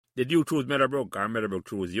Did you choose Meadowbrook or Meadowbrook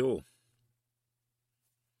chose you?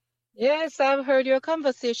 Yes, I've heard your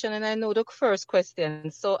conversation and I know the first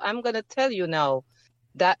question. So I'm going to tell you now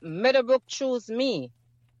that Meadowbrook chose me.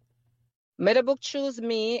 Meadowbrook chose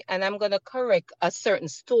me, and I'm going to correct a certain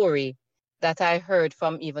story that I heard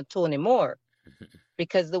from even Tony Moore.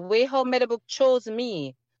 Because the way how Meadowbrook chose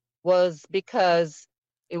me was because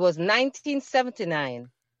it was 1979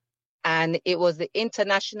 and it was the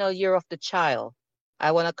International Year of the Child.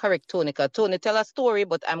 I want to correct Tony because Tony tell a story,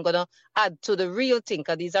 but I'm going to add to the real thing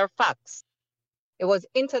because these are facts. It was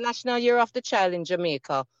International Year of the Child in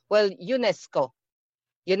Jamaica. Well, UNESCO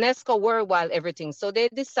worldwide everything. So they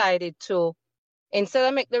decided to, instead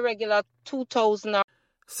of make the regular 2000.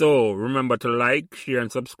 So remember to like, share,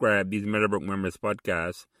 and subscribe these Meadowbrook Members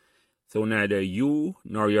podcasts so neither you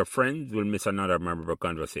nor your friends will miss another Meadowbrook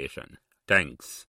conversation. Thanks.